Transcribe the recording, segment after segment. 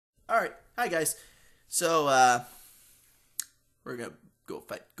Alright, hi guys. So, we're gonna go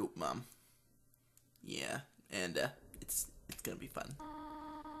fight Goat Mom. Yeah, and, it's gonna be fun.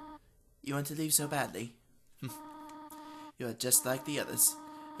 You want to leave so badly? You are just like the others.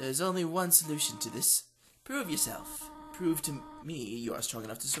 There's only one solution to this. Prove yourself. Prove to me you are strong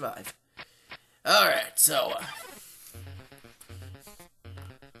enough to survive. Alright, so,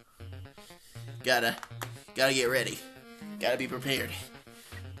 gotta get ready. Gotta be prepared.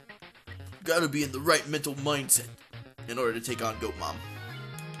 Gotta be in the right mental mindset in order to take on Goat Mom.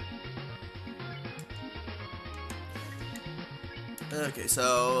 Okay,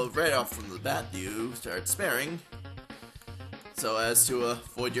 so right off from the bat, you start sparing so as to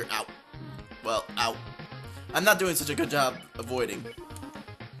avoid your ow. Well, ow. I'm not doing such a good job avoiding.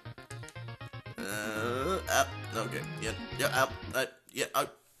 Ow. Okay, yeah, ow. Yeah, ow.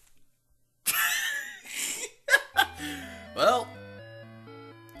 Well,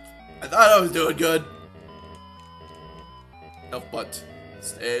 I thought I was doing good. Oh, but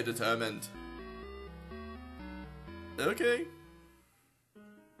stay determined. Okay.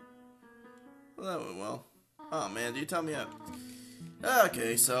 Well, that went well. Oh man, do you tell me how?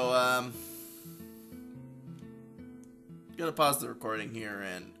 Okay, so gonna pause the recording here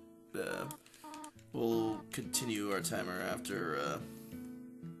and we'll continue our timer after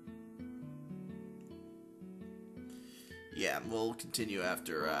yeah, we'll continue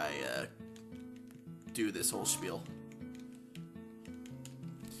after I do this whole spiel.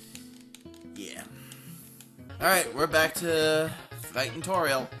 Yeah. Alright, we're back to fighting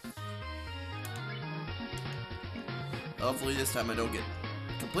Toriel. Hopefully this time I don't get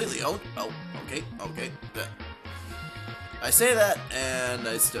completely owned. Oh, okay. I say that, and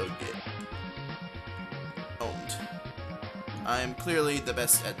I still get owned. I'm clearly the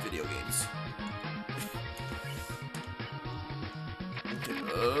best at video games. Okay,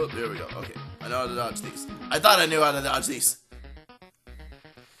 oh, there we go. Okay, I know how to dodge these. I thought I knew how to dodge these.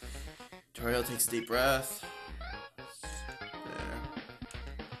 Toriel takes a deep breath.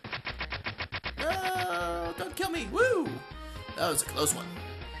 There. No, don't kill me. Woo! That was a close one.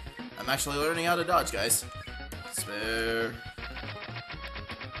 I'm actually learning how to dodge, guys. Spare.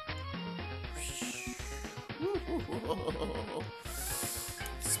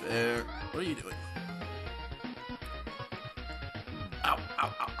 Spare. What are you doing? Ow,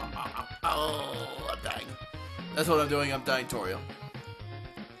 ow, ow, ow, ow, ow. Oh, I'm dying. That's what I'm doing. I'm dying, Toriel.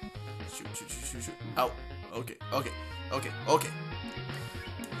 Shoot. Ow. Okay.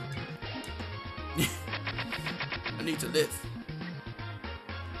 I need to live.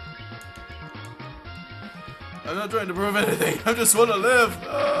 I'm not trying to prove anything. I just want to live.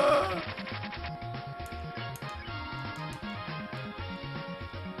 Ah.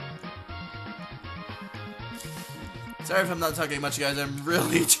 Sorry if I'm not talking much, guys. I'm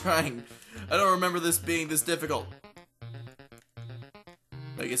really trying. I don't remember this being this difficult.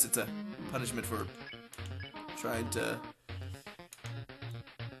 I guess it's a punishment for trying to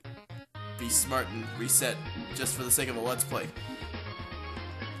be smart and reset just for the sake of a let's play.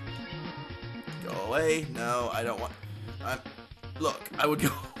 Go away. No, I don't want... Look, I would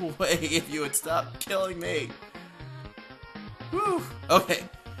go away if you would stop killing me. Whew. Okay,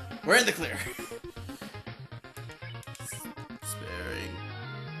 we're in the clear. Sparing.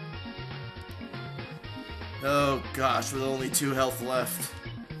 Oh gosh, with only 2 health left.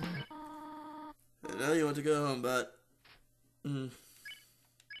 I know you want to go home, but...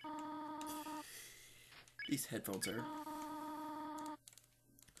 These headphones are...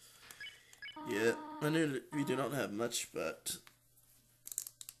 Yeah, I know that we do not have much, but...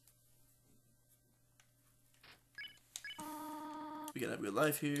 We can have a good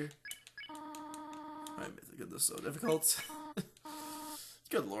life here. I'm thinking this is so difficult.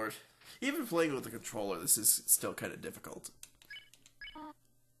 Good lord. Even playing with the controller, this is still kind of difficult.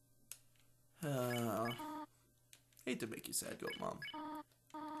 Hate to make you sad, Goat Mom.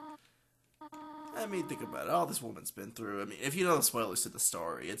 I mean, think about it. All this woman's been through. I mean, if you know the spoilers to the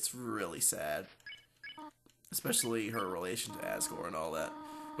story, it's really sad. Especially her relation to Asgore and all that.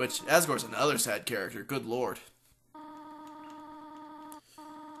 Which, Asgore's another sad character. Good lord.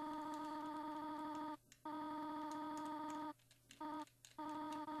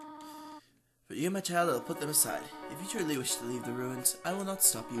 For you, my child, I'll put them aside. If you truly wish to leave the ruins, I will not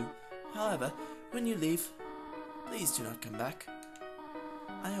stop you. However, when you leave, please do not come back.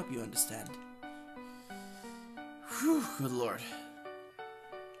 I hope you understand. Whew, good lord.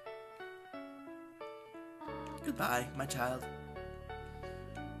 Goodbye, my child.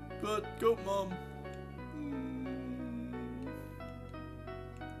 But, Goat Mom.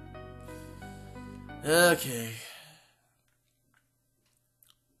 Okay.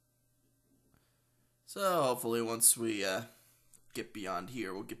 So hopefully once we get beyond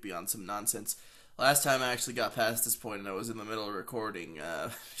here, we'll get beyond some nonsense. Last time I actually got past this point and I was in the middle of recording,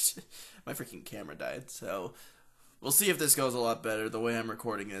 my freaking camera died. So we'll see if this goes a lot better the way I'm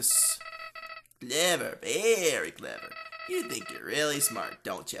recording this. Clever, very clever. You think you're really smart,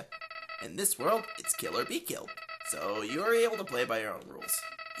 don't you? In this world, it's kill or be killed. So you are able to play by your own rules.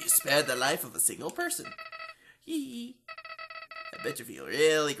 You spared the life of a single person. Hee hee. I bet you feel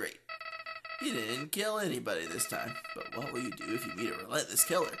really great. You didn't kill anybody this time, but what will you do if you meet a relentless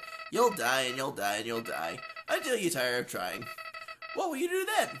killer? You'll die and you'll die and you'll die, until you tire of trying. What will you do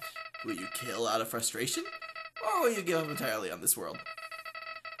then? Will you kill out of frustration? Or will you give up entirely on this world?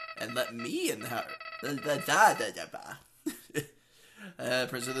 And let me inherit Prince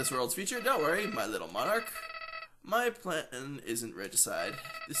of this world's future? Don't worry, my little monarch. My plan isn't regicide.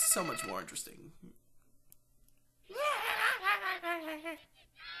 This is so much more interesting.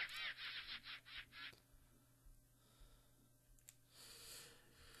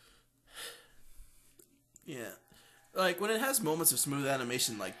 Yeah. Like, when it has moments of smooth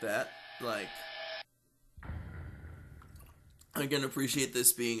animation like that, like, I can appreciate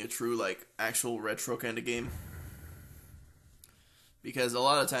this being a true, like, actual retro kind of game. Because a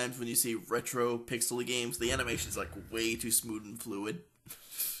lot of times when you see retro pixely games, the animation's, like, way too smooth and fluid.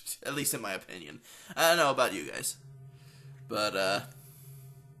 At least in my opinion. I don't know about you guys. But,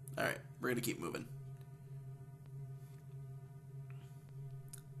 alright, we're gonna keep moving.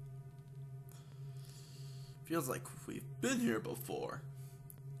 Feels like we've been here before.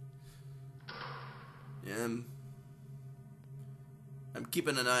 Yeah, I'm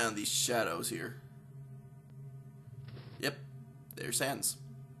keeping an eye on these shadows here. Yep, there's Sans.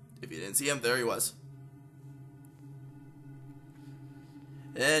 If you didn't see him, there he was.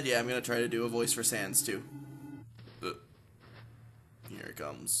 And yeah, I'm gonna try to do a voice for Sans too. Here it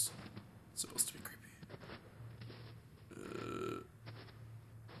comes. It's supposed to be creepy.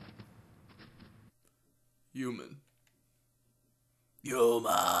 Human.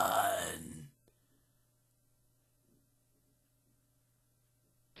 Human.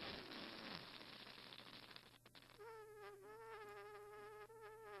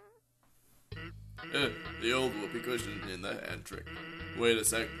 The old whoopee cushion in the hand trick. Wait a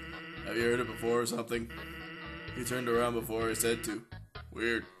sec. Have you heard it before or something? He turned around before I said to.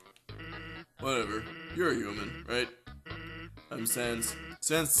 Weird. Whatever. You're a human, right? I'm Sans.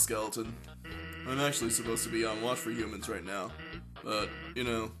 Sans the skeleton. I'm actually supposed to be on watch for humans right now. But, you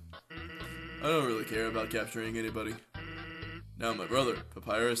know, I don't really care about capturing anybody. Now my brother,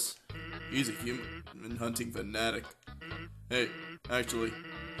 Papyrus, he's a human hunting fanatic. Hey, actually,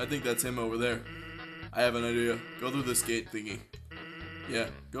 I think that's him over there. I have an idea. Go through this gate thingy. Yeah,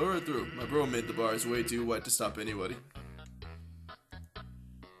 go right through. My bro made the bars way too wide to stop anybody.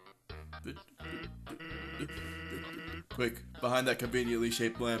 Quick, behind that conveniently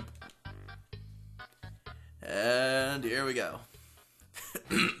shaped lamp. And here we go.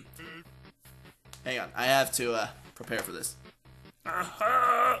 Hang on, I have to prepare for this.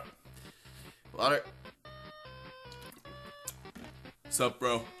 Water. Sup,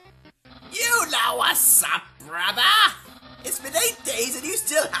 bro? You know what's up, brother? It's been 8 days and you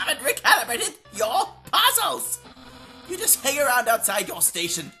still haven't recalibrated your puzzles. You just hang around outside your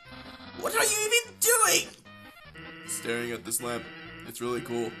station. What are you even doing? Staring at this lamp. It's really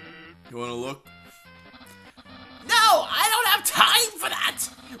cool. You wanna look? No, I don't have time for that!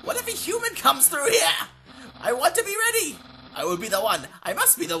 What if a human comes through here? I want to be ready! I will be the one. I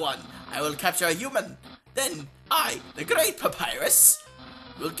must be the one. I will capture a human. Then I, the great Papyrus,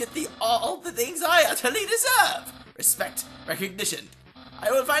 will get all the things I utterly deserve. Respect, recognition.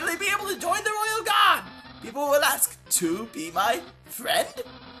 I will finally be able to join the Royal Guard. People will ask to be my friend.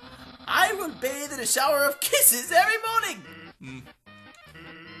 I will bathe in a shower of kisses every morning.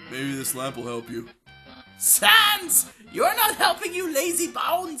 Maybe this lamp will help you. Sans! You're not helping, you lazy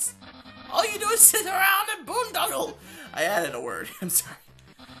bones! All you do is sit around and boondoggle! I added a word, I'm sorry.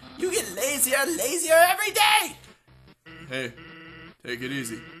 You get lazier and lazier every day! Hey, take it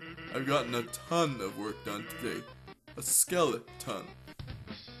easy. I've gotten a ton of work done today. A skeleton.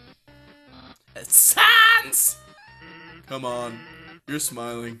 Sans! Come on, you're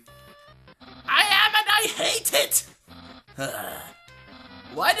smiling. I am and I hate it!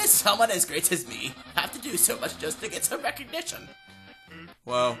 Why does someone as great as me have to do so much just to get some recognition?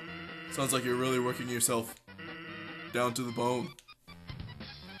 Wow, sounds like you're really working yourself down to the bone.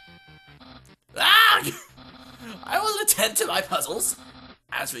 Ah! I will attend to my puzzles.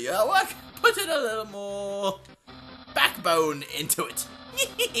 As for your work, put in a little more backbone into it.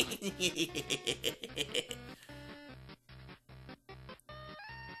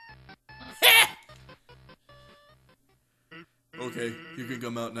 Okay, you can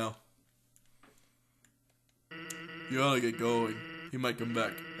come out now. You ought to get going. He might come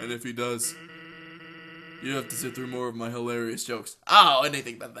back, and if he does, you have to sit through more of my hilarious jokes. Oh,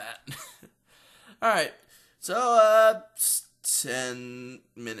 anything but that. Alright, so, 10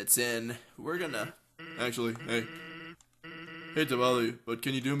 minutes in, we're gonna... Actually, hey. Hate to bother you, but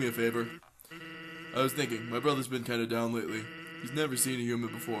can you do me a favor? I was thinking, my brother's been kinda down lately. He's never seen a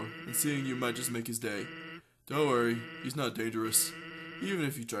human before, and seeing you might just make his day. Don't worry, he's not dangerous, even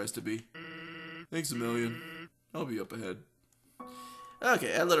if he tries to be. Thanks a million. I'll be up ahead.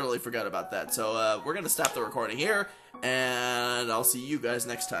 Okay, I literally forgot about that. So, we're gonna stop the recording here, and I'll see you guys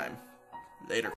next time. Later.